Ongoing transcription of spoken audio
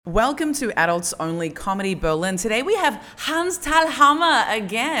Welcome to Adults Only Comedy Berlin. Today we have Hans Thalhammer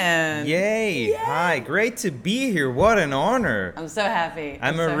again. Yay! Hi, great to be here. What an honor. I'm so happy.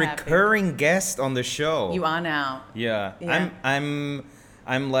 I'm a so recurring guest on the show. happy. You are now. Yeah. Yeah.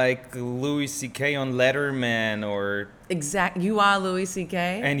 I'm like Louis C.K. on Letterman, or You are Louis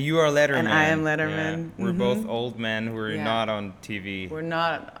C.K. and you are Letterman. And I am Letterman. Yeah. We're both old men who are Yeah. not on TV. We're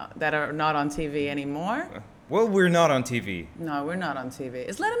not on TV anymore. Well, we're not on TV. No, we're not on TV.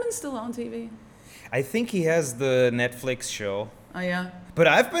 Is Letterman still on TV? I think he has the Netflix show. Oh yeah. But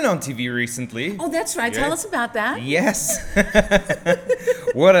I've been on TV recently. Oh, that's right. Tell Yeah. us about that. Yes.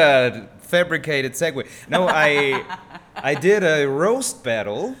 What a fabricated segue. No, I did a roast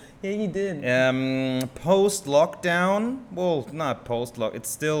battle. Yeah, you did. Post lockdown. Well, not post lock. It's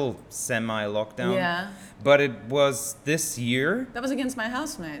still semi lockdown. Yeah. But it was this year. That was against my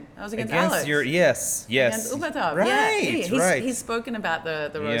housemate. That was against Against Alex. yes. Against Ubertov. Right, Yeah, right. He's spoken about the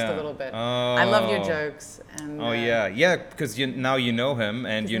roast Yeah. a little bit. Oh. I love your jokes. And, Oh yeah, because now you know him,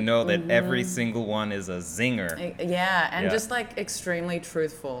 and you know that every single one is a zinger. Yeah, and Yeah. just like extremely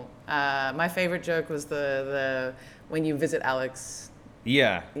truthful. My favorite joke was the when you visit Alex.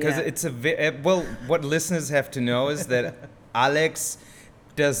 Yeah, because Yeah. it's well, what listeners have to know is that Alex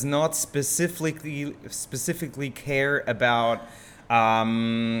does not specifically care about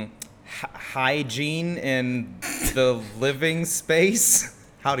hygiene in the living space.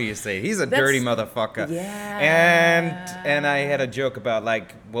 How do you say it? He's a dirty motherfucker. Yeah. And I had a joke about,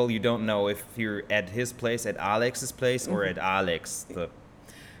 like, well, you don't know if you're at his place, at Alex's place, or at Alex.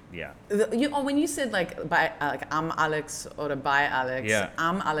 Yeah. When you said like I'm Alex or by Alex, Yeah.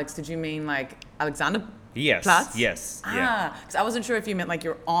 I'm Alex. Did you mean like Alexander? Yes. Platz? Yes. Yeah. Because I wasn't sure if you meant like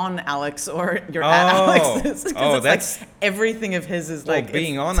you're on Alex or you're at Alex's. 'Cause Oh, it's that's- like everything of his is Well, like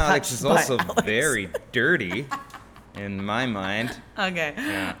being it's on Alex touched is by also Alex. very dirty in my mind. Okay.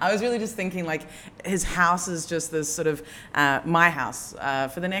 Yeah. I was really just thinking like his house is just this sort of my house.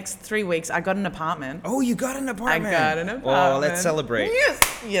 For the next 3 weeks, I got an apartment. Oh, you got an apartment. I got an apartment. Well, let's celebrate.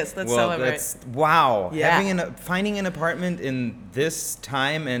 Yes, let's Well, celebrate. wow. Yeah. Finding an apartment in this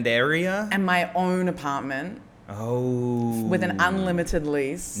time and area. And my own apartment Oh. with an unlimited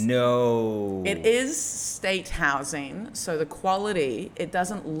lease. No. It is state housing, so the quality, it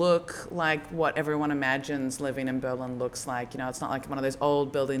doesn't look like what everyone imagines living in Berlin looks like. You know, it's not like one of those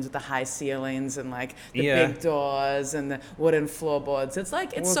old buildings with the high ceilings and like the Yeah. big doors and the wooden floorboards. It's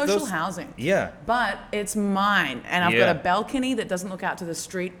like, it's Well, social those- housing. Yeah. But it's mine, and I've Yeah. got a balcony that doesn't look out to the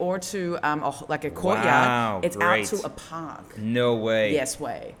street or to like a courtyard. Wow, it's great. out to a park. No way. Yes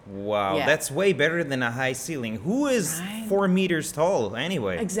way. Wow. Yeah. That's way better than a high ceiling. Who is Right. 4 meters tall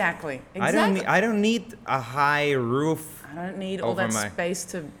anyway? Exactly. I don't need a high roof. I don't need all over that my- space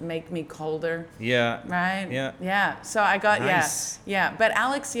to make me colder. Yeah. Right? Yeah. Yeah. So I got, Nice. yeah. But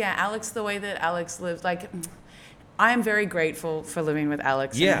Alex, the way that Alex lives, like, I am very grateful for living with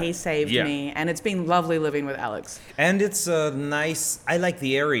Alex. Yeah. And he saved Yeah. me. And it's been lovely living with Alex. And it's a nice. I like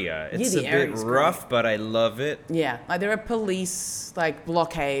the area. It's the a bit area's rough, but I love it. Yeah. Like, there are police, like,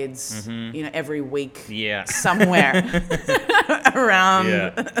 blockades, you know, every week. Mm-hmm. Yeah. Somewhere around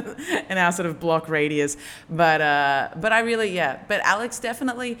Yeah. in our sort of block radius. But I really, But Alex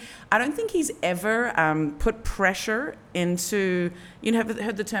definitely, I don't think he's ever put pressure into, you know, have you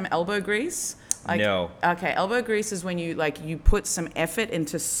heard the term elbow grease? Like, No. Okay, elbow grease is when you you put some effort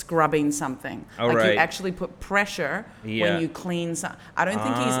into scrubbing something. Oh, like right. you actually put pressure Yeah. when you clean some. I don't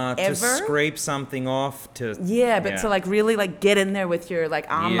think he's To ever. scrape something off to. Yeah, but to like really like get in there with your like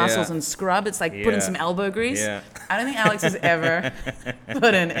arm Yeah. muscles and scrub, it's like putting Yeah. some elbow grease. Yeah. I don't think Alex has ever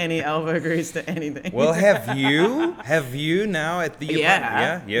put in any elbow grease to anything. Well, have you? Have you now at the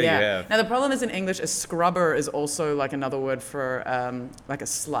apartment? Yeah, you have. Now the problem is in English, a scrubber is also like another word for like a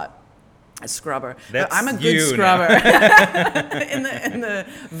slut. A scrubber. But That's I'm a good you now. scrubber. in the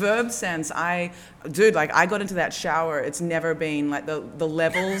verb sense, I got into that shower. It's never been like the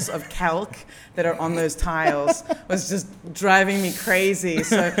levels of calc that are on those tiles was just driving me crazy.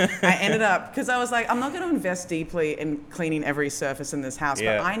 So I ended up, because I was like, I'm not going to invest deeply in cleaning every surface in this house,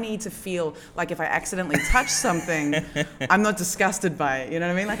 Yeah. but I need to feel like if I accidentally touch something, I'm not disgusted by it. You know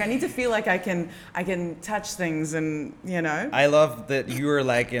what I mean? Like I need to feel like I can touch things and, you know. I love that you're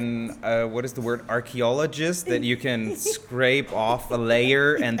like what is the word, archaeologist, that you can scrape off a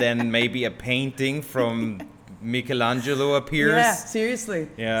layer and then maybe a painting from Michelangelo appears. Yeah, seriously.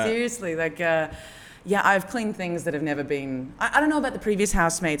 Yeah. Seriously. Like, Yeah, I've cleaned things that have never been. I don't know about the previous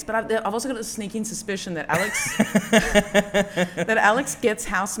housemates, but I've also got a sneaking suspicion that Alex gets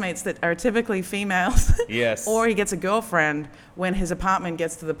housemates that are typically females. Yes. Or he gets a girlfriend when his apartment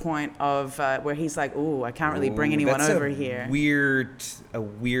gets to the point of where he's like, "Ooh, I can't really bring anyone That's over a here."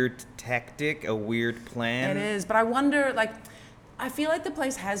 weird tactic, a weird plan. It is, but I wonder, like, I feel like the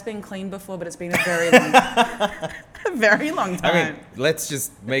place has been cleaned before, but it's been a very long, a very long time. I mean, let's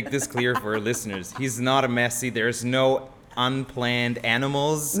just make this clear for our listeners. He's not a messy. There's no unplanned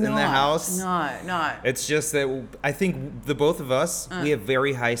animals in the house. No. It's just that I think the both of us, we have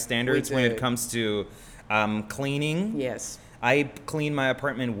very high standards We when do. it comes to cleaning. Yes. I clean my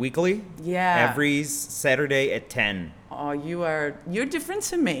apartment weekly. Yeah. Every Saturday at 10. Oh, you're different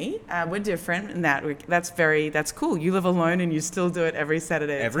to me. We're different in that. That's cool. You live alone and you still do it every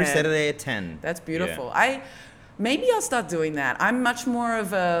Saturday at Every 10. Saturday at 10. That's beautiful. Yeah. Maybe I'll start doing that. I'm much more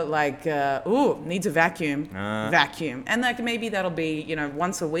of a like, need to vacuum, and like maybe that'll be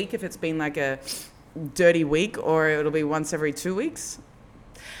once a week if it's been like a dirty week, or it'll be once every 2 weeks.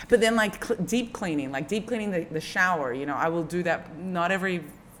 But then like deep cleaning the shower. I will do that not every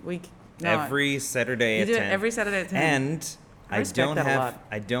week. No. Every Saturday You at do 10. it every Saturday at 10. And I respect that a lot.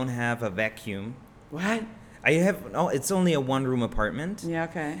 I don't have a vacuum. What? It's only a one-room apartment. Yeah.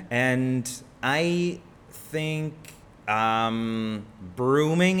 Okay. And I think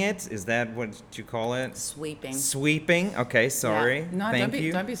brooming it, is that what you call it? Sweeping. Sweeping. Okay, sorry. Yeah. No, Thank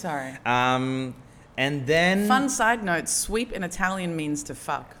you. don't be sorry. And then Fun side note: sweep in Italian means to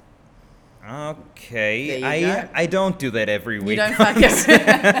fuck. Okay. There you go. I don't do that every week You don't fuck us.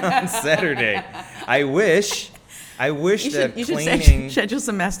 on Saturday. I wish You that should cleaning schedule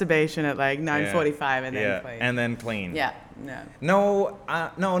some masturbation at like 9:45 and then clean. and then clean. Yeah. No.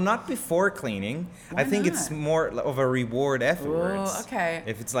 No, not before cleaning. Why I think it's not? more of a reward afterwards. Oh, okay.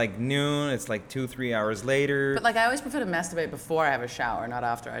 If it's like noon, it's like 2-3 hours later. But like I always prefer to masturbate before I have a shower, not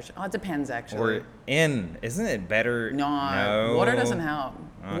after I. Oh, it depends actually. or isn't it better? No, water doesn't help.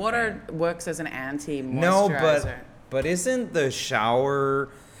 Okay. Water works as an anti-moisturizer. No, but isn't the shower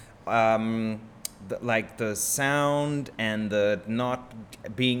like the sound and the not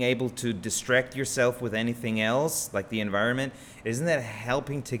being able to distract yourself with anything else, like the environment, isn't that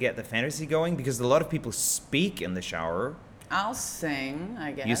helping to get the fantasy going? Because a lot of people speak in the shower. I'll sing,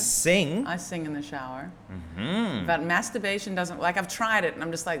 I guess. You sing. I sing in the shower. But masturbation doesn't, like I've tried it and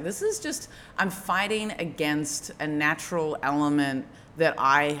I'm just like, I'm fighting against a natural element that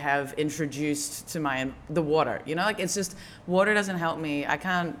I have introduced to the water. Like it's just, water doesn't help me.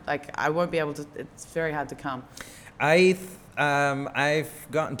 I won't be able to, it's very hard to come. I've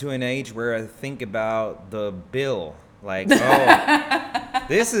gotten to an age where I think about the bill. Like, oh,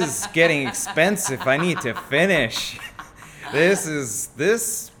 this is getting expensive. I need to finish.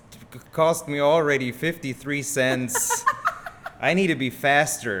 This cost me already 53 cents. I need to be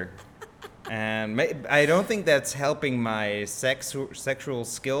faster. And I don't think that's helping my sexual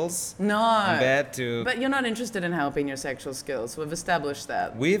skills. No. But you're not interested in helping your sexual skills. We've established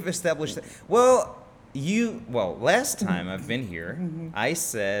that. We've established that. Well, last time I've been here, I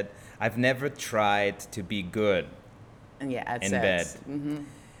said I've never tried to be good And yeah, at in sex. bed. Mm-hmm.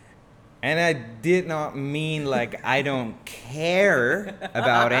 And I did not mean like I don't care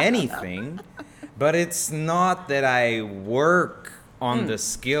about anything, but it's not that I work on the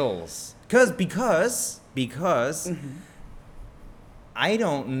skills. Because I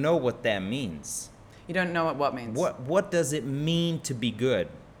don't know what that means. You don't know what means. What does it mean to be good?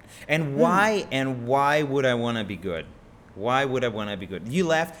 And why would I want to be good? Why would I want to be good? You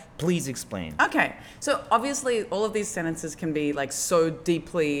laughed. Please explain. Okay. So obviously all of these sentences can be like so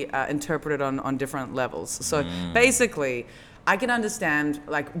deeply interpreted on different levels. So basically, I can understand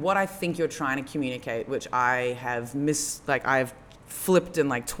like what I think you're trying to communicate, which I have I've flipped and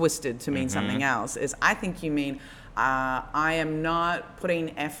like twisted to mean something else, is I think you mean I am not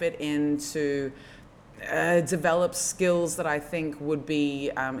putting effort into develop skills that I think would be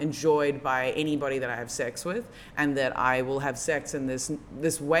enjoyed by anybody that I have sex with, and that I will have sex in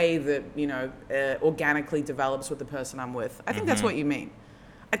this way that organically develops with the person I'm with. I think that's what you mean.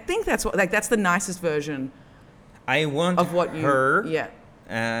 I think that's that's the nicest version. I want of what her. Yeah.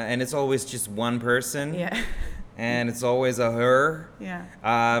 And it's always just one person. Yeah. And it's always a her. Yeah.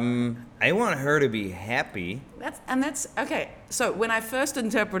 I want her to be happy. That's okay. So when I first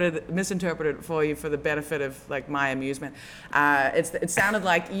misinterpreted it for you for the benefit of like my amusement, it sounded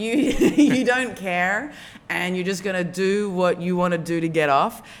like you don't care and you're just gonna do what you want to do to get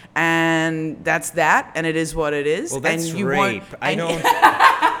off, and that's that, and it is what it is. Well, that's and you rape. Won't,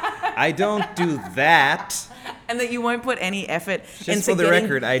 I don't do that. And that you won't put any effort Just into for the getting-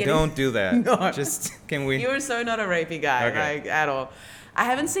 record, I getting- don't do that. No. Just, can we? You're so not a rapey guy, Okay. like, at all. I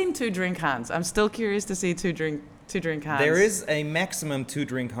haven't seen Two Drink Hans. I'm still curious to see Two Drink Hans. There is a maximum 2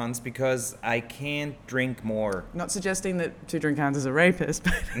 drink Hans because I can't drink more. Not suggesting that Two Drink Hans is a rapist,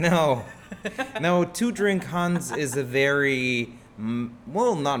 but No. No, 2 drink Hans is a very,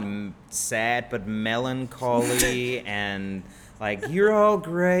 well, not sad, but melancholy and like, you're all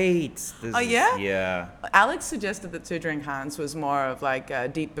great. This Oh, yeah? Yeah. Alex suggested that Two Drink Hans was more of like a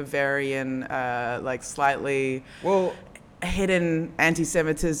deep Bavarian, like slightly Well, hidden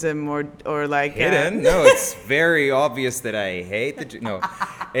anti-Semitism or like hidden? No, it's very obvious that I hate the no.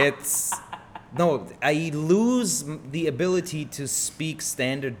 It's no, I lose the ability to speak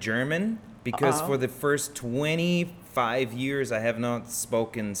standard German because Uh-oh. for the first 25 years I have not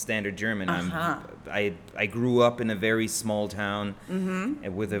spoken standard German. I grew up in a very small town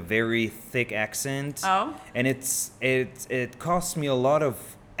with a very thick accent. Oh. And it cost me a lot of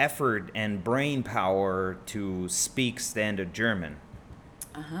effort and brain power to speak standard German.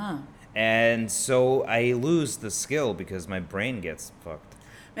 And so I lose the skill because my brain gets fucked.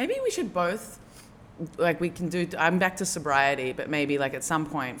 Maybe we should both, like we can do, I'm back to sobriety, but maybe like at some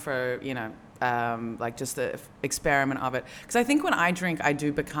point for, like just the experiment of it. Because I think when I drink, I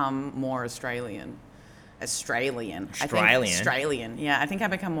do become more Australian. I think Australian. Yeah, I think I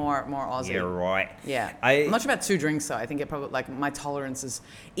become more Aussie. Yeah, right. Yeah. I'm I'm not sure about 2 drinks though. I think it probably, like, my tolerance is,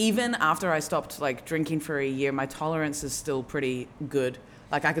 even after I stopped like drinking for a year, my tolerance is still pretty good.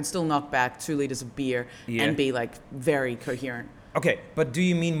 Like I could still knock back 2 liters of beer Yeah. and be like very coherent. Okay, but do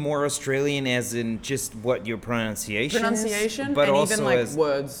you mean more Australian as in just what your pronunciation is? Pronunciation But and also even like as,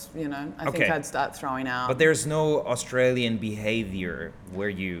 words, I think Okay. I'd start throwing out. but there's no Australian behavior where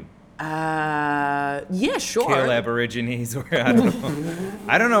you Yeah, sure. kill Aborigines or I don't know.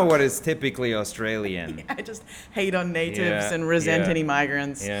 I don't know what is typically Australian. I just hate on natives Yeah, and resent yeah. any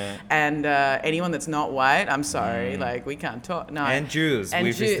migrants. Yeah. And anyone that's not white, I'm sorry, like we can't talk. No. And Jews, And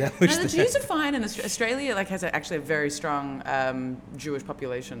we've Jew- established no, the that. Jews are fine, and Australia like has actually a very strong Jewish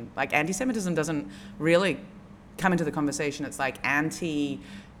population. Like anti-Semitism doesn't really come into the conversation. It's like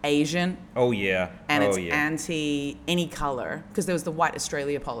anti-Asian, Oh yeah. and oh it's yeah. anti any color, because there was the White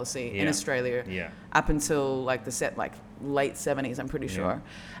Australia policy in Yeah. Australia Yeah. up until like late 70s, I'm pretty Yeah. sure,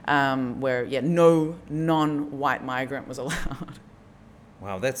 where no non-white migrant was allowed.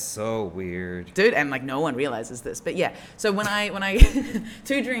 Wow, that's so weird. Dude, and like no one realizes this, but yeah. So when I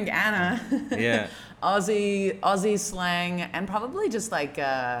 2 drink Anna, Yeah. Aussie slang, and probably just like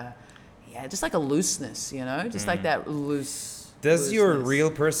just like a looseness, just like that loose. Does your looseness.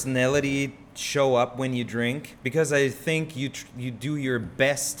 real personality show up when you drink? Because I think you do your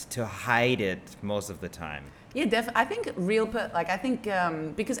best to hide it most of the time. Yeah, definitely. I think I think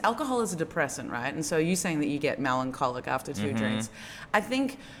because alcohol is a depressant, right? And so you saying that you get melancholic after 2 drinks, I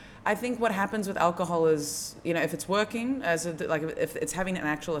think what happens with alcohol is, if it's working if it's having an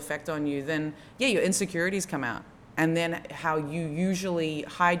actual effect on you, then yeah, your insecurities come out. And then how you usually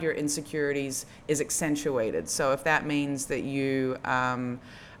hide your insecurities is accentuated. So if that means that you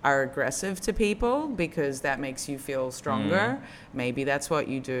are aggressive to people because that makes you feel stronger, maybe that's what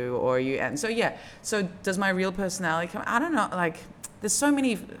you do. And so, yeah. So does my real personality come? I don't know. Like, there's so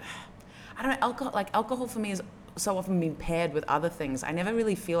many, I don't know, alcohol for me is so often been paired with other things. I never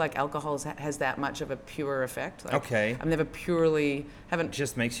really feel like alcohol has that much of a pure effect. Like, Okay. I've never haven't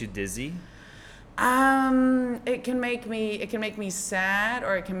Just makes you dizzy? it can make me sad,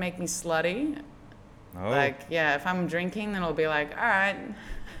 or it can make me slutty. Oh, Like, yeah, if I'm drinking, then it'll be like, all right,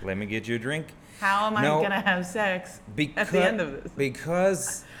 let me get you a drink. how am I No. gonna have sex at the end of this?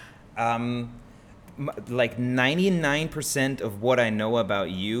 Because, like 99% of what I know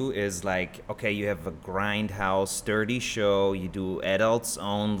about you is like, okay, you have a grindhouse, sturdy show, you do adults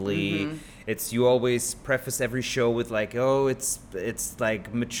only. You always preface every show with like, oh, it's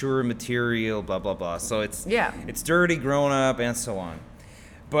like mature material, blah blah blah. So it's dirty, grown up, and so on.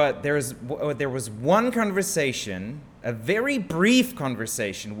 But there was one conversation, a very brief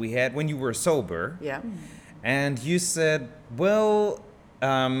conversation we had when you were sober. Yeah. And you said, well,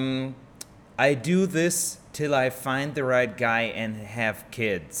 I do this till I find the right guy and have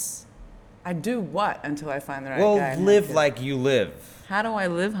kids. I do what until I find the right Well, guy? and have live kids? like you live. How do I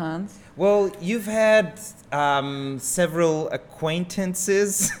live, Hans? Well, you've had several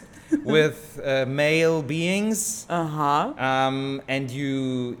acquaintances with male beings. Uh-huh. And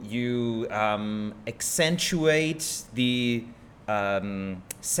you accentuate the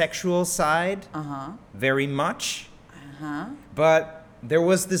sexual side very much. But there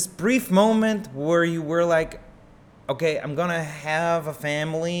was this brief moment where you were like, okay, I'm gonna have a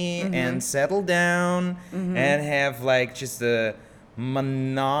family Mm-hmm. and settle down and have like just a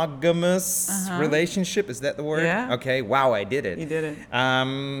monogamous relationship. Is that the word? Yeah. Okay. Wow, I did it. You did it.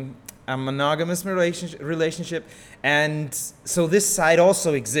 A monogamous relationship, and so this side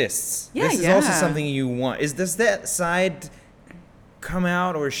also exists. Yeah, this is also yeah. something you want. Does that side come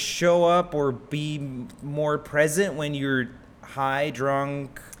out or show up or be more present when you're high,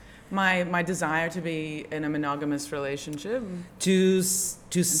 drunk? My desire to be in a monogamous relationship. To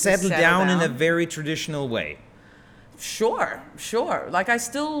settle down in a very traditional way. Sure. Like I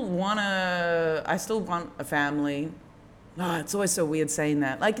still want a family. Oh, it's always so weird saying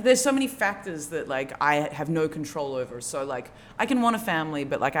that. Like there's so many factors that like I have no control over. So like I can want a family,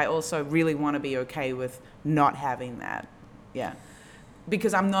 but like I also really want to be okay with not having that. Yeah.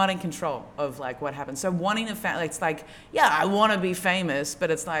 Because I'm not in control of like what happens. So wanting a family, it's like, yeah, I want to be famous,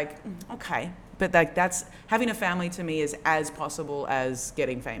 but it's like, okay. But like that's, having a family to me is as possible as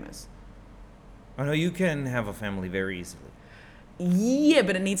getting famous. Oh no, you can have a family very easily. Yeah,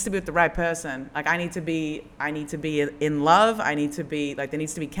 but it needs to be with the right person. Like I need to be in love. I need to be like, there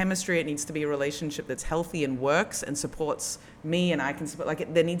needs to be chemistry. It needs to be a relationship that's healthy and works and supports me, and I can support.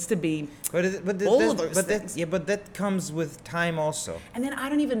 Like there needs to be all of those things. But that comes with time also. And then I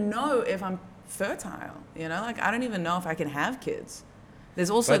don't even know if I'm fertile. You know, like I don't even know if I can have kids.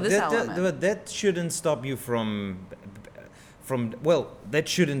 There's also this element. But that shouldn't stop you from. Well, that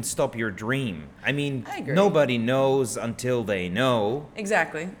shouldn't stop your dream. I mean, I agree. nobody knows until they know.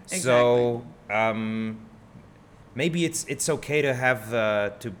 Exactly. So maybe it's okay to have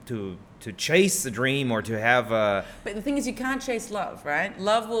to chase the dream or to have a. But the thing is, you can't chase love, right?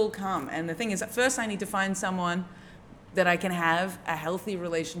 Love will come, and the thing is, at first I need to find someone that I can have a healthy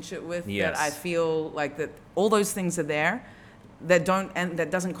relationship with. Yes. That I feel like that all those things are there. That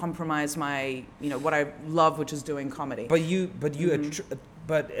doesn't compromise my, what I love, which is doing comedy.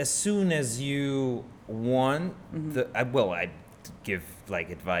 But as soon as you want I give like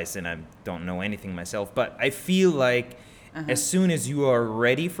advice and I don't know anything myself, but I feel like as soon as you are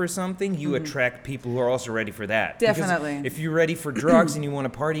ready for something, you attract people who are also ready for that. Definitely. Because if you're ready for drugs and you want to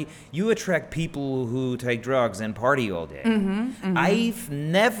party, you attract people who take drugs and party all day. I've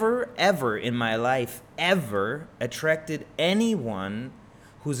never, ever in my life, ever attracted anyone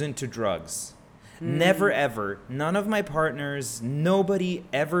who's into drugs. Never, ever. None of my partners, nobody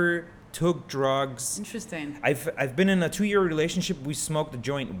ever took drugs. Interesting. I've been in a 2-year relationship. We smoked a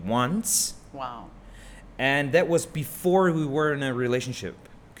joint once. Wow. And that was before we were in a relationship,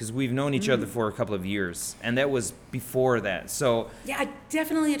 because we've known each other for a couple of years, and that was before that. So yeah, I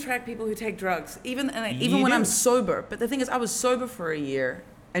definitely attract people who take drugs, even You when do. I'm sober. But the thing is, I was sober for a year,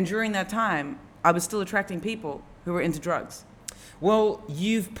 and during that time, I was still attracting people who were into drugs. well,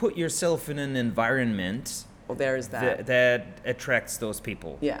 you've put yourself in an environment Well, there is that. that attracts those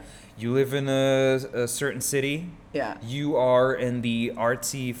people. Yeah. You live in a certain city. Yeah. You are in the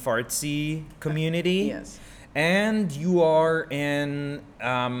artsy fartsy community. Yes. And you are in,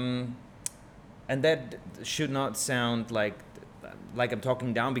 and that should not sound like I'm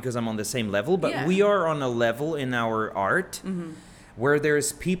talking down because I'm on the same level, but Yeah. we are on a level in our art where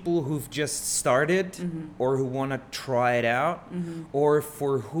there's people who've just started or who want to try it out or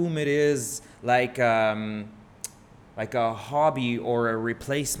for whom it is like a hobby or a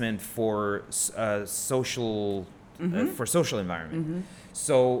replacement for social for social environment.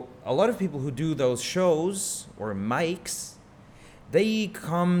 So a lot of people who do those shows or mics, they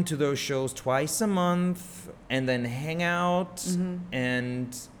come to those shows twice a month and then hang out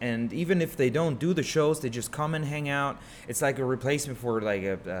and even if they don't do the shows, they just come and hang out. It's like a replacement for like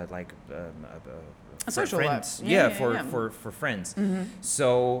a social friends. life. Yeah, Yeah. for friends.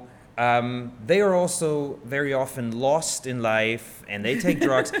 So they are also very often lost in life, and they take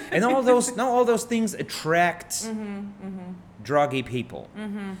drugs, and all those things attract druggy people.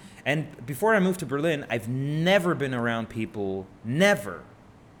 And before I moved to Berlin, I've never been around people,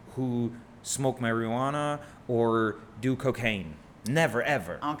 who smoke marijuana or do cocaine. Never,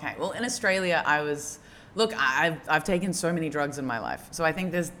 ever. Okay. Well, in Australia, I've taken so many drugs in my life, so I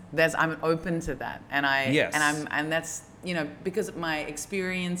think I'm open to that, and that's because of my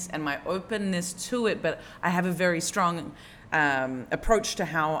experience and my openness to it. But I have a very strong approach to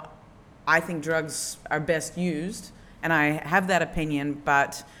how I think drugs are best used, and I have that opinion.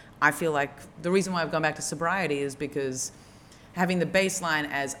 But I feel like the reason why I've gone back to sobriety is because having the baseline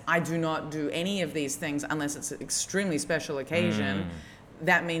as I do not do any of these things unless it's an extremely special occasion.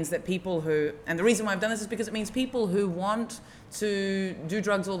 That means that and the reason why I've done this is because it means people who want to do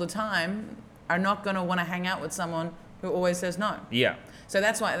drugs all the time are not going to want to hang out with someone who always says no. Yeah. So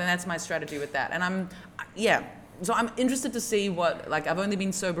that's my strategy with that. And so I'm interested to see what, like, I've only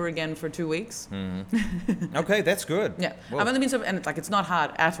been sober again for 2 weeks. Okay, that's good. Yeah, Well, I've only been sober, and it's not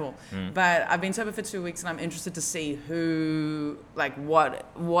hard at all. But I've been sober for 2 weeks, and I'm interested to see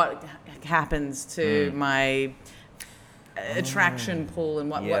what happens to my attraction pull,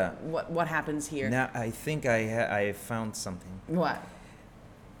 and Yeah. what happens here. now I think I found something. What?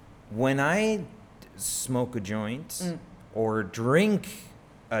 When I smoke a joint or drink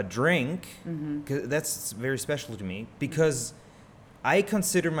a drink, 'cause that's very special to me because I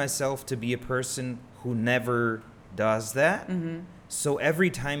consider myself to be a person who never does that. So every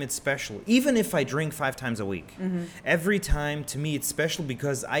time it's special, even if I drink 5 times a week, every time to me it's special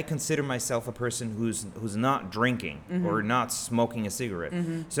because I consider myself a person who's not drinking or not smoking a cigarette.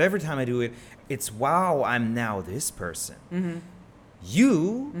 So every time I do it, it's wow, I'm now this person.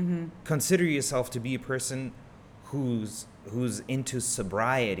 You consider yourself to be a person who's into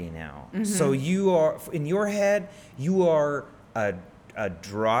sobriety now. So you are, in your head, you are a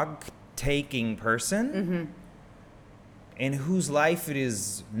drug taking person in whose life it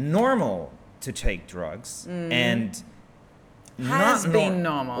is normal to take drugs and Has been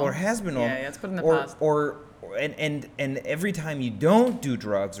normal. or has been normal. Yeah, it's put in the or, past. Or and every time you don't do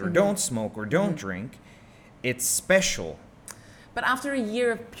drugs or don't smoke or don't drink, it's special. But after a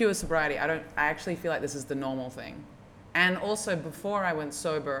year of pure sobriety, I actually feel like this is the normal thing. And also, before I went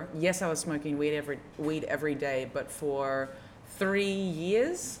sober, yes, I was smoking weed every day, but for 3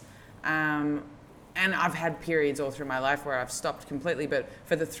 years, and I've had periods all through my life where I've stopped completely, but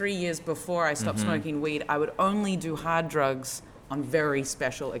for the 3 years before I stopped smoking weed, I would only do hard drugs on very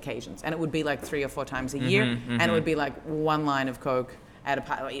special occasions. And it would be like 3 or 4 times a year, and it would be like 1 line of Coke at a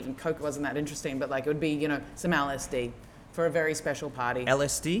party. Or even Coke wasn't that interesting, but like it would be, some LSD for a very special party.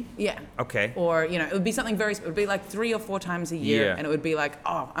 LSD? Yeah. Okay. Or, it would be something it would be like 3 or 4 times a year. Yeah. And it would be like,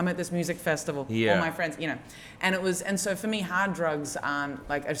 oh, I'm at this music festival. Yeah. All my friends, and so for me, hard drugs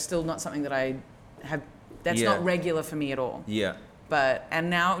are still not something that I have, that's not regular for me at all. Yeah. And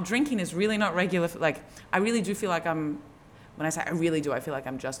now drinking is really not regular. I really do feel like when I say I really do, I feel like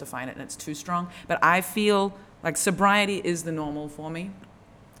I'm justifying it and it's too strong. But I feel like sobriety is the normal for me.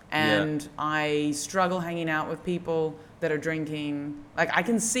 And I struggle hanging out with people that are drinking. Like, I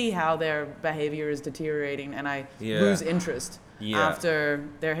can see how their behavior is deteriorating, and I lose interest after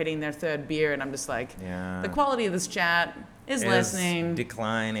they're hitting their 3rd beer, and I'm just like, the quality of this chat is lessening.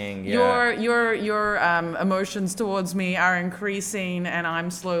 Declining. Yeah. Your emotions towards me are increasing, and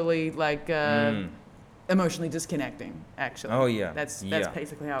I'm slowly like emotionally disconnecting. Actually. Oh yeah. That's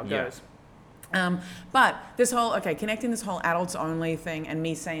basically how it goes. But connecting this whole adults only thing and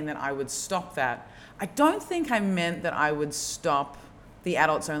me saying that I would stop that, I don't think I meant that I would stop the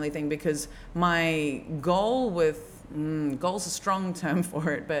adults only thing, because my goal goal's a strong term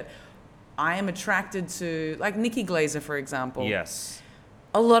for it, but I am attracted to, like, Nikki Glaser, for example. Yes.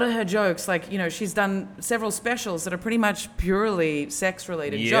 A lot of her jokes, she's done several specials that are pretty much purely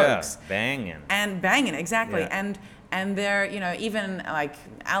sex-related jokes. Banging, exactly. Yeah. And they're, even like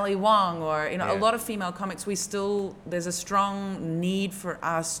Ali Wong or, a lot of female comics, there's a strong need for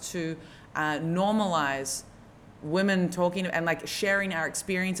us to normalize women talking and like sharing our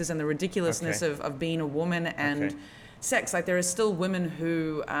experiences and the ridiculousness of being a woman and sex. Like, there are still women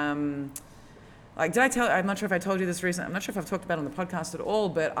who, I'm not sure if I told you this recently. I'm not sure if I've talked about it on the podcast at all,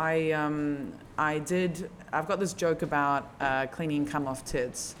 but I've got this joke about cleaning cum off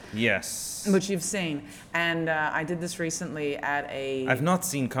tits. Yes. Which you've seen. And I did this recently at a... I've not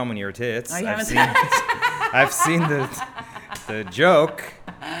seen cum on your tits. Oh, you haven't I've seen the joke.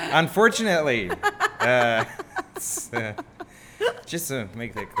 Unfortunately. Just to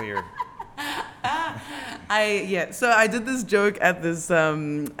make that clear. So I did this joke at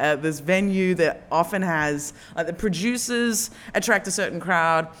this venue that often has the producers attract a certain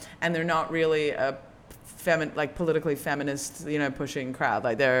crowd, and they're not really a politically feminist, pushing crowd.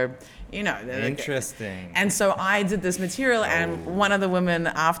 Like, they're Interesting. And so I did this material, and one of the women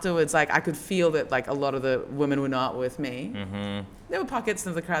afterwards, I could feel that a lot of the women were not with me. Mm-hmm. There were pockets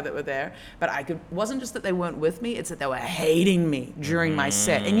of the crowd that were there, but wasn't just that they weren't with me, it's that they were hating me during my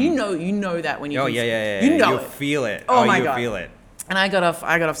set. And you know that when you you feel it. Oh my you God. feel it. And I got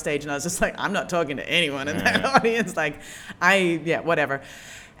off stage, and I was just like, I'm not talking to anyone in that audience. Whatever.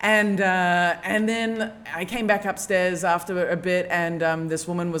 And then I came back upstairs after a bit, and this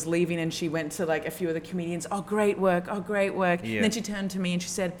woman was leaving, and she went to a few of the comedians. Oh, great work. Yeah. And then she turned to me and she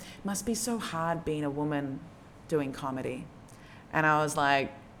said, "Must be so hard being a woman doing comedy." And I was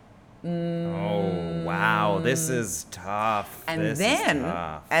like, oh wow, this is tough. And then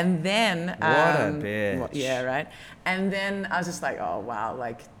what a bitch. yeah, right. And then I was just like, oh wow,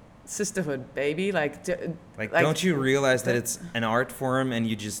 sisterhood, baby. Like, Don't you realize that it's an art form and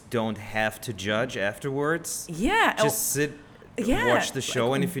you just don't have to judge afterwards? Yeah. Just sit, watch the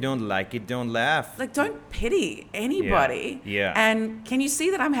show, and if you don't like it, don't laugh. Like, don't pity anybody. Yeah. And can you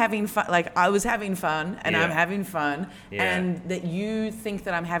see that I'm having fun? Like, I was having fun, and I'm having fun, and that you think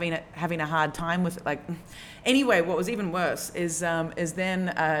that I'm having a hard time with it. Like, anyway, what was even worse is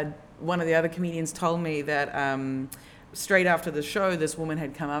then one of the other comedians told me that straight after the show, this woman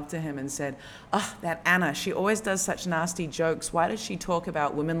had come up to him and said, "Oh, that Anna, she always does such nasty jokes. Why does she talk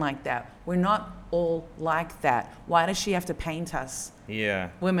about women like that? We're not all like that. Why does she have to paint us,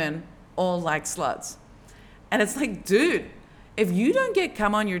 women, all like sluts?" And it's like, dude, if you don't get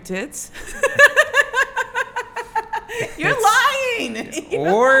cum on your tits, you're lying.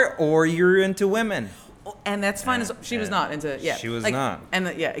 Or you're into women. And that's fine. She was not into, She was not. And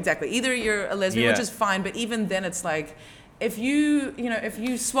exactly. Either you're a lesbian, which is fine, but even then it's like, if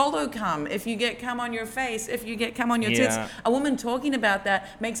you swallow cum, if you get cum on your face, if you get cum on your tits, a woman talking about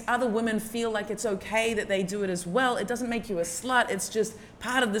that makes other women feel like it's okay that they do it as well. It doesn't make you a slut. It's just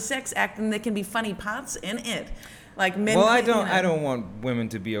part of the sex act, and there can be funny parts in it. Like men. Well, I don't want women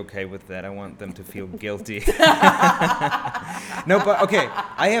to be okay with that. I want them to feel guilty. No, but okay.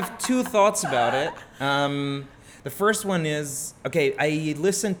 I have two thoughts about it. The first one is, okay, I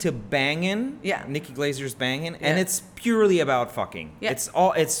listened to Bangin', Nikki Glazer's Bangin', and it's purely about fucking. Yeah.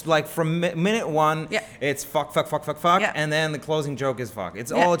 It's like from minute one, it's fuck, and then the closing joke is fuck.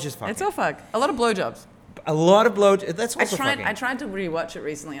 It's all just fucking. It's all fuck. A lot of blowjobs. A lot of blowjobs. That's also fucking. I tried to rewatch it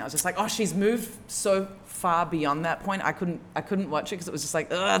recently. I was just like, oh, she's moved so far beyond that point. I couldn't watch it because it was just like,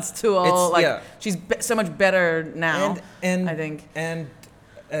 oh, it's too old. She's so much better now. And I think. And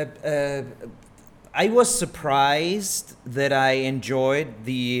I was surprised that I enjoyed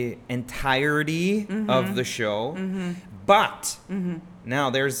the entirety of the show, but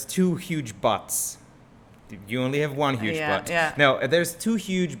now there's two huge buts. You only have one huge butt. Yeah. No, there's two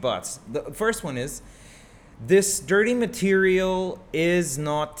huge buts. The first one is, this dirty material is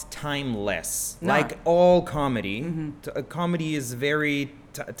not timeless. No. Like all comedy, comedy is very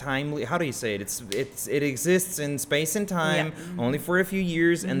timely. How do you say it? It exists in space and time only for a few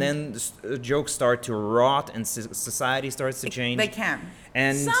years, and then jokes start to rot, and society starts to change. They can.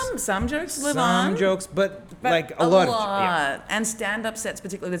 And some jokes live on. Some jokes, but like a lot. And stand-up sets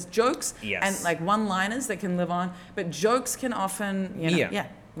particularly. There's jokes and like one-liners that can live on, but jokes can often,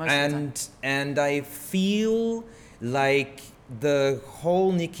 most of the time. And I feel like the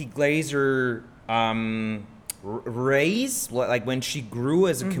whole Nikki Glaser raise, like when she grew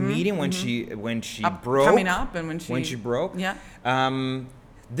as a comedian, when she broke, coming up, and when she broke,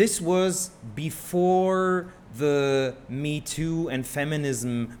 this was before the Me Too and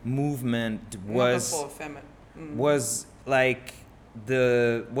feminism movement was like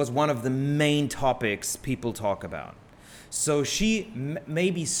was one of the main topics people talk about. So she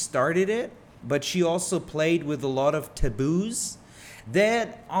maybe started it, but she also played with a lot of taboos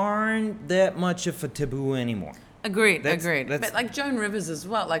that aren't that much of a taboo anymore. Agreed. But like Joan Rivers as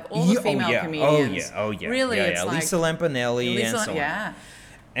well, like all the female comedians. Oh yeah. Really, it's like Lisa Lampanelli and so on. Yeah.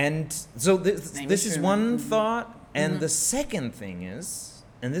 And so this is one thought, and the second thing is,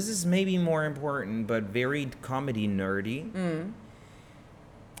 and this is maybe more important, but very comedy nerdy.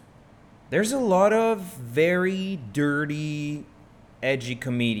 There's a lot of very dirty, edgy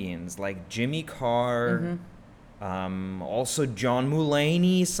comedians like Jimmy Carr, also John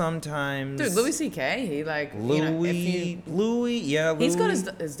Mulaney sometimes. Dude, Louis C.K. He like Louis. He's got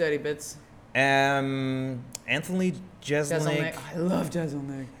his dirty bits. Anthony Jeselnik. I love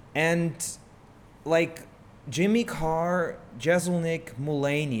Jeselnik. And like Jimmy Carr, Jeselnik,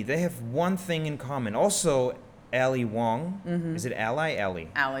 Mulaney, they have one thing in common. Also, Ali Wong. Is it Ali? Ali.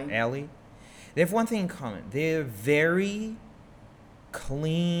 They have one thing in common. They're very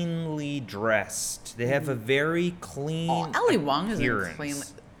cleanly dressed. They have a very clean Ali Wong isn't clean.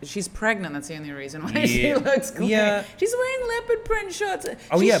 She's pregnant. That's the only reason why she looks clean. Yeah. She's wearing leopard print shorts.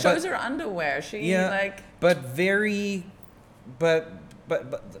 She shows her underwear. But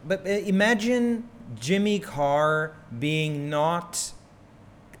imagine Jimmy Carr being not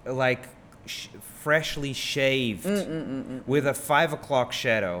like freshly shaved with a 5 o'clock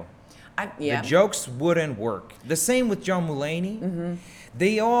shadow. The jokes wouldn't work. The same with John Mulaney.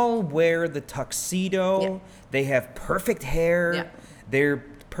 They all wear the tuxedo. They have perfect hair. They're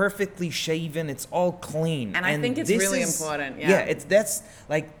perfectly shaven. It's all clean. And I think it's this really is- important, Yeah, yeah. that's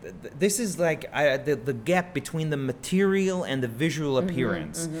like this is like the gap between the material and the visual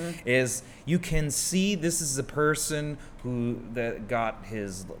appearance is you can see this is a person who that got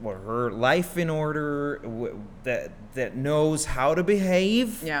his or her life in order, that knows how to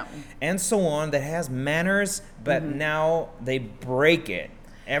behave, Yeah. and so on, that has manners, but now they break it.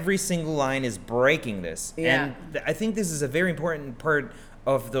 Every single line is breaking this. Yeah. And I think this is a very important part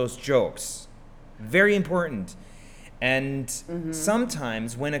of those jokes. Very important. And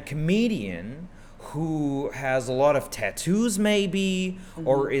sometimes when a comedian who has a lot of tattoos maybe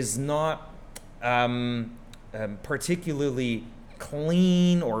or is not particularly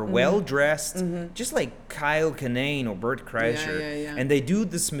clean or well dressed, just like Kyle Kinane or Bert Kreischer, yeah. and they do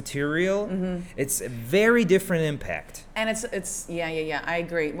this material, it's a very different impact. And it's I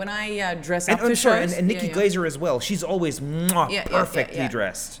agree. When I dress And up I'm for sorry, shows, and Nikki yeah. Glaser as well. She's always perfectly yeah.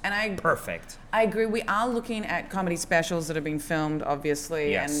 dressed. And Perfect. I agree. We are looking at comedy specials that have been filmed,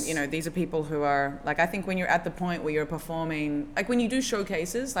 obviously, Yes. and these are people who are like. I think when you're at the point where you're performing, like when you do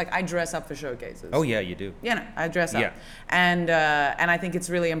showcases, like I dress up for showcases. Oh yeah, you do. Yeah, no, I dress up, Yeah. and I think it's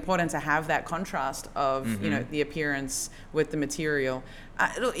really important to have that contrast of the appearance with the material.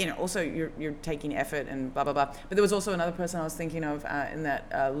 Also you're taking effort and blah blah blah. But there was also another person I was thinking of in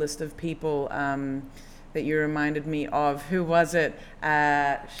that list of people that you reminded me of. Who was it?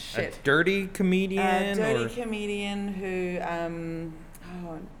 A dirty comedian. Dirty or comedian who.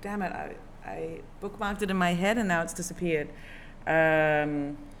 Oh damn it! I bookmarked it in my head and now it's disappeared.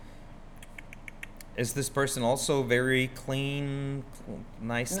 Is this person also very clean,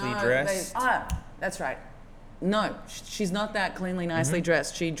 nicely dressed? That's right. No, she's not that cleanly, nicely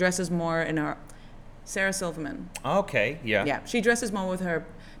dressed. She dresses more in her. Sarah Silverman. Okay, yeah. Yeah, she dresses more with her.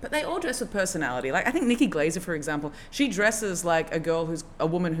 But they all dress with personality. Like I think Nikki Glaser, for example, she dresses like a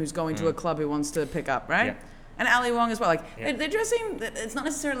woman who's going to a club who wants to pick up, right? Yeah. And Ali Wong as well. Like Yeah. they're dressing. It's not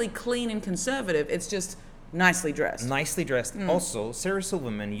necessarily clean and conservative. It's just nicely dressed. Nicely dressed. Also, Sarah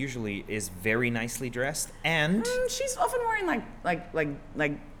Silverman usually is very nicely dressed, and She's often wearing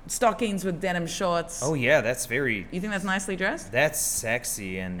like stockings with denim shorts. oh yeah, that's very. You think that's nicely dressed? That's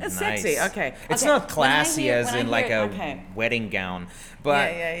sexy and It's nice. sexy, okay. It's Okay, not when I classy hear- as when I in like hear- a okay. wedding gown,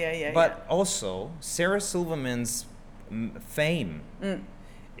 but Yeah. but also Sarah Silverman's fame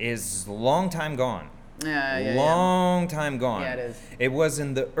is long time gone. Yeah. Long time gone. Yeah, it is. It was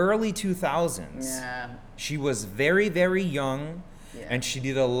in the early 2000s. Yeah. She was very, very young, Yeah. and she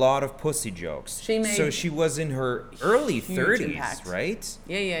did a lot of pussy jokes. She so made she was in her early huge 30s, impact. right?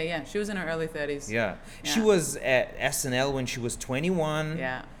 Yeah. She was in her early 30s. Yeah. She Yeah. was at SNL when she was 21.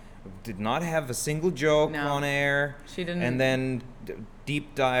 Yeah. Did not have a single joke No. on air. She didn't- And then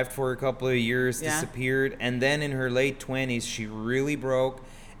deep dived for a couple of years, Yeah. disappeared, and then in her late 20s she really broke,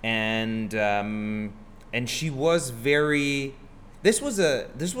 and she was very. This was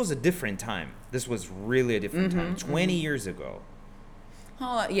a different time. This was really a different time. 20 years ago.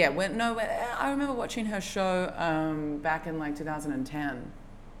 Oh yeah. I remember watching her show back in like 2010.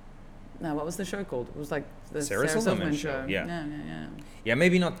 No, what was the show called? It was like the Sarah Silverman show, yeah. Yeah. Yeah,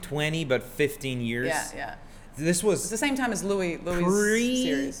 maybe not 20, but 15 years. Yeah. This It's was the same time as Louis'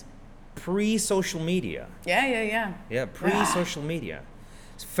 series. pre-social media. Yeah. Yeah, pre-social media.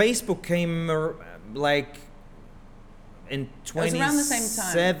 Facebook came like in was around the same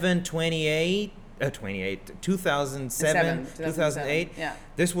time. 2007, 2008. Yeah.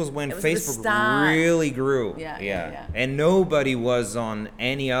 This was when It was the Facebook start. really grew. Yeah. And nobody was on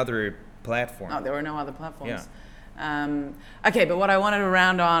any other platform. Oh, there were no other platforms. Okay, but what I wanted to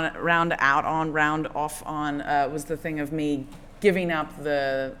round off on was the thing of me giving up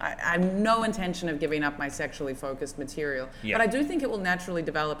I have no intention of giving up my sexually focused material, Yeah. but I do think it will naturally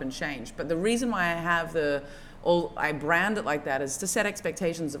develop and change. But the reason why I have I brand it like that is to set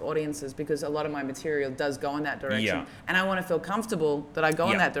expectations of audiences, because a lot of my material does go in that direction, Yeah. and I want to feel comfortable that I go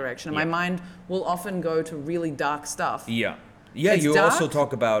in Yeah. that direction. And Yeah. my mind will often go to really dark stuff. Yeah. Yeah, It's you dark. also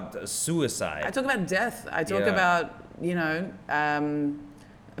talk about suicide. I talk about death. I talk Yeah. about,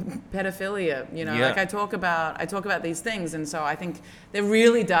 pedophilia. Yeah. Like I talk about these things, and so I think they're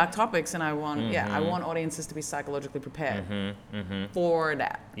really dark topics, and I want, I want audiences to be psychologically prepared for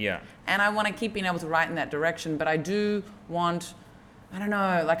that. Yeah. And I want to keep being able to write in that direction, but I do want, I don't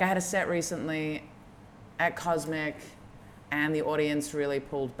know, like I had a set recently at Cosmic, and the audience really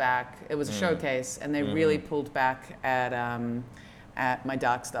pulled back. It was a showcase, and they really pulled back at my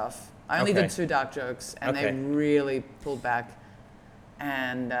dark stuff. I only Okay. did 2 dark jokes, and Okay. they really pulled back.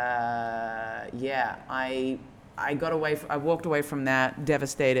 And I walked away from that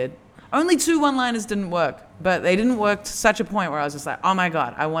devastated. Only 2 one-liners didn't work, but they didn't work to such a point where I was just like, oh my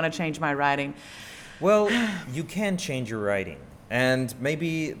God, I want to change my writing. Well, you can change your writing. And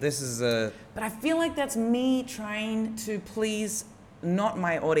maybe this is a... But I feel like that's me trying to please not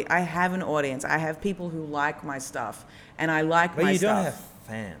my audience. I have an audience. I have people who like my stuff, and I like But my you stuff. don't have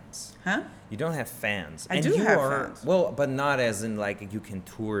fans. Huh? You don't have fans. I and do you have are, fans. Well, but not as in like you can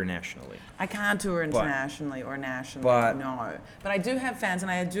tour nationally. I can't tour internationally or nationally, but- no. But I do have fans,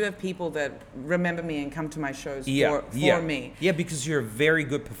 and I do have people that remember me and come to my shows Yeah, for me. Yeah, because you're a very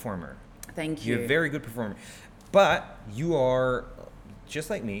good performer. Thank you. You're a very good performer. But you are, just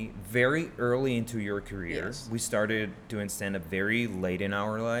like me, very early into your career. Yes. We started doing stand-up very late in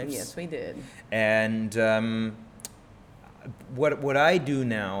our lives. Yes, we did. And what I do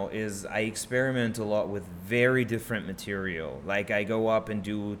now is I experiment a lot with very different material. Like I go up and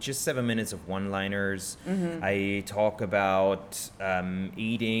do just 7 minutes of one-liners. Mm-hmm. I talk about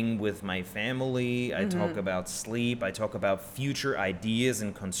eating with my family. I talk about sleep. I talk about future ideas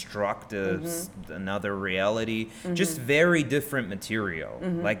and construct another reality. Just very different material.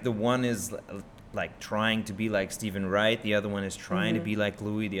 Like the one is like trying to be like Stephen Wright. The other one is trying to be like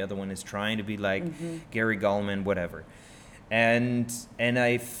Louis. The other one is trying to be like Gary Gulman, whatever. And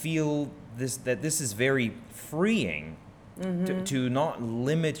I feel that this is very freeing to not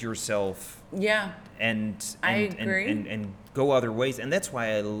limit yourself Yeah. and I agree. and go other ways. And that's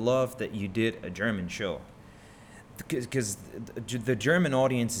why I love that you did a German show. Because the German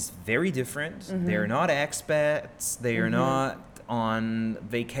audience is very different. They're not expats. They are not on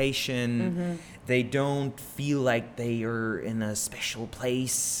vacation. They don't feel like they are in a special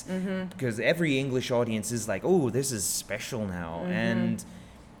place. Because every English audience is like, oh, this is special now. And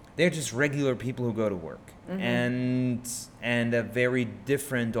they're just regular people who go to work. And a very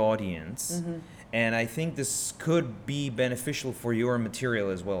different audience. And I think this could be beneficial for your material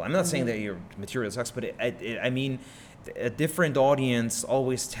as well. I'm not saying that your material sucks, but I mean, a different audience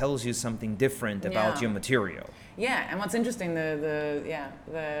always tells you something different about Yeah. your material. Yeah, and what's interesting, the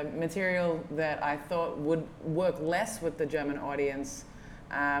material that I thought would work less with the German audience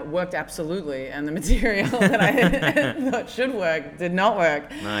worked absolutely, and the material that I thought should work did not work.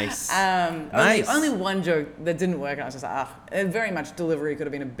 Nice. Nice. Only one joke that didn't work, and I was just like, very much delivery could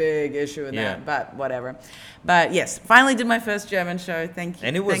have been a big issue in that, but whatever. But yes, finally did my first German show. Thank you.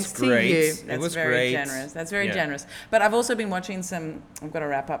 And it was Thanks great. To you. It That's was very great. generous. That's very generous. But I've also been watching some. I've got to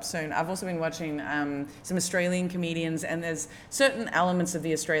wrap up soon. I've also been watching some Australian comedians, and there's certain elements of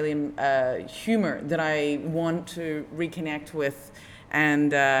the Australian humor that I want to reconnect with.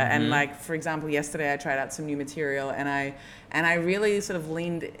 And like, for example, yesterday I tried out some new material, and I really sort of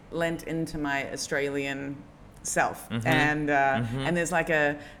lent into my Australian self, and there's like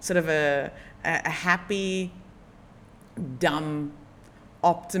a sort of a happy, dumb,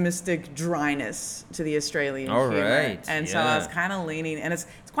 optimistic dryness to the Australian humor. Right, And so I was kind of leaning, and it's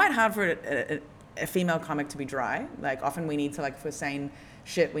quite hard for a female comic to be dry. Like often we need to, like, for sane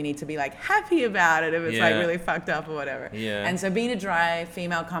shit, we need to be like happy about it if it's like really fucked up or whatever. Yeah. And so being a dry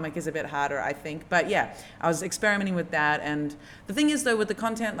female comic is a bit harder, I think. But yeah, I was experimenting with that. And the thing is, though, with the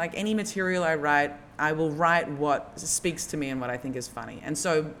content, like any material I write, I will write what speaks to me and what I think is funny. And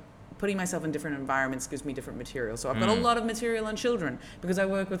so putting myself in different environments gives me different material. So I've got a lot of material on children because I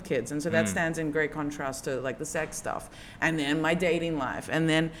work with kids. And so that stands in great contrast to like the sex stuff. And then my dating life. And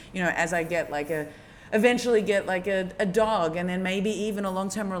then, you know, as I get like eventually get like a dog, and then maybe even a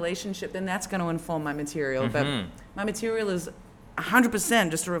long-term relationship, then that's going to inform my material. But my material is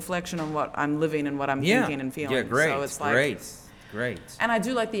 100% just a reflection on what I'm living and what I'm thinking and feeling. Yeah, great. So it's like, Great. and I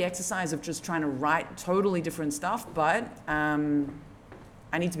do like the exercise of just trying to write totally different stuff, but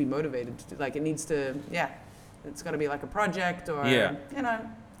I need to be motivated to do, like it needs to, it's got to be like a project or, you know,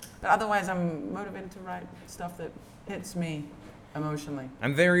 but otherwise I'm motivated to write stuff that hits me emotionally.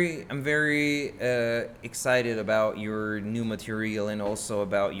 I'm very excited about your new material and also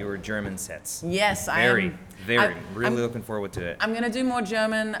about your German sets. Yes, Really I'm looking forward to it. I'm gonna do more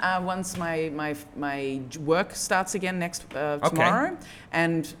German once my work starts again next tomorrow,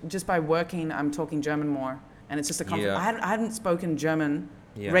 and just by working, I'm talking German more, and it's just a conflict. I hadn't spoken German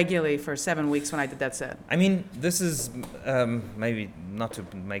regularly for 7 weeks when I did that set. I mean, this is maybe not to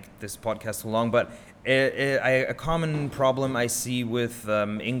make this podcast too long, but a common problem I see with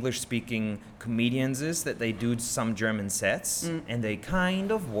English-speaking comedians is that they do some German sets and they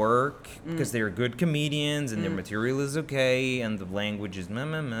kind of work because they're good comedians and their material is okay and the language is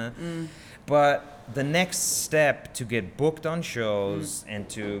But the next step to get booked on shows and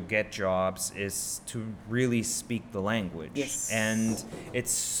to get jobs is to really speak the language. Yes. And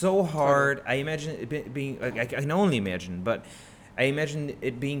it's so hard. I imagine it being, I can only imagine, but I imagine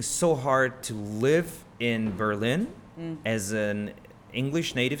it being so hard to live in Berlin as an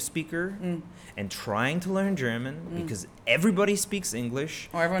English native speaker and trying to learn German because everybody speaks English.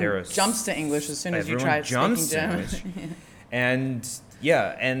 Or everyone jumps to English as soon as you try speaking German. And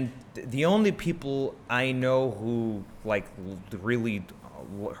yeah, and the only people I know who like really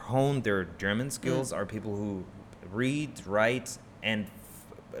hone their German skills are people who read, write, and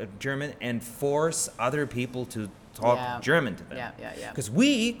German and force other people to talk German to them. Yeah. Because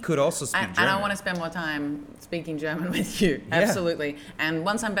we could also speak German. And I want to spend more time speaking German with you. Absolutely. And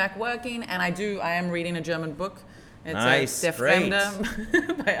once I'm back working, and I am reading a German book. It's nice. Der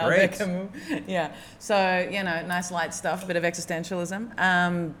Fremde by Albert Camus. Yeah. So, nice light stuff, a bit of existentialism.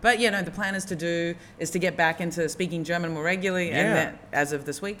 But, the plan is to get back into speaking German more regularly and then, as of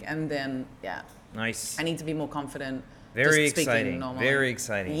this week. And then, Nice. I need to be more confident. Very just speaking exciting. normally. Very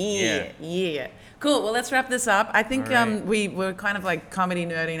exciting. Yeah. Cool. Well, let's wrap this up. I think we were kind of like comedy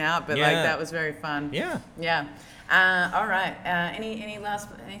nerding out, but like that was very fun. Yeah. All right. Any last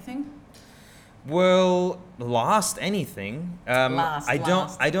anything? Well, lost anything. I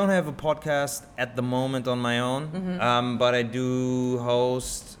Lost. don't have a podcast at the moment on my own, but I do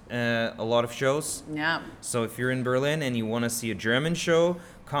host a lot of shows. Yeah. So if you're in Berlin and you want to see a German show,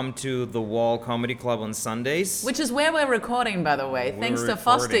 come to the Wall Comedy Club on Sundays. Which is where we're recording, by the way. Thanks to Recording.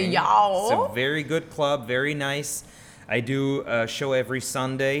 Foster Yao. It's a very good club, very nice. I do a show every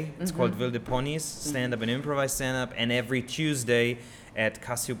Sunday. It's called Wilde Ponys, stand-up and improvised stand-up. And every Tuesday at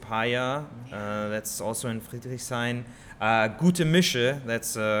Cassiopeia, that's also in Friedrichshain. Gute Mische,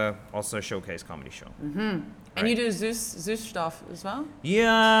 that's also a showcase comedy show. And you do Süß stuff as well?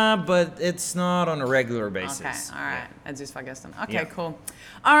 Yeah, but it's not on a regular basis. Okay, all right. At Süß vergessen. Okay, Yeah. cool.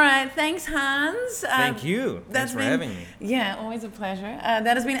 All right, thanks, Hans. Thank you. Thanks for having me. Yeah, always a pleasure.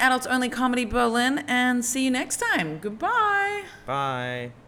 That has been Adults Only Comedy Berlin, and see you next time. Goodbye. Bye.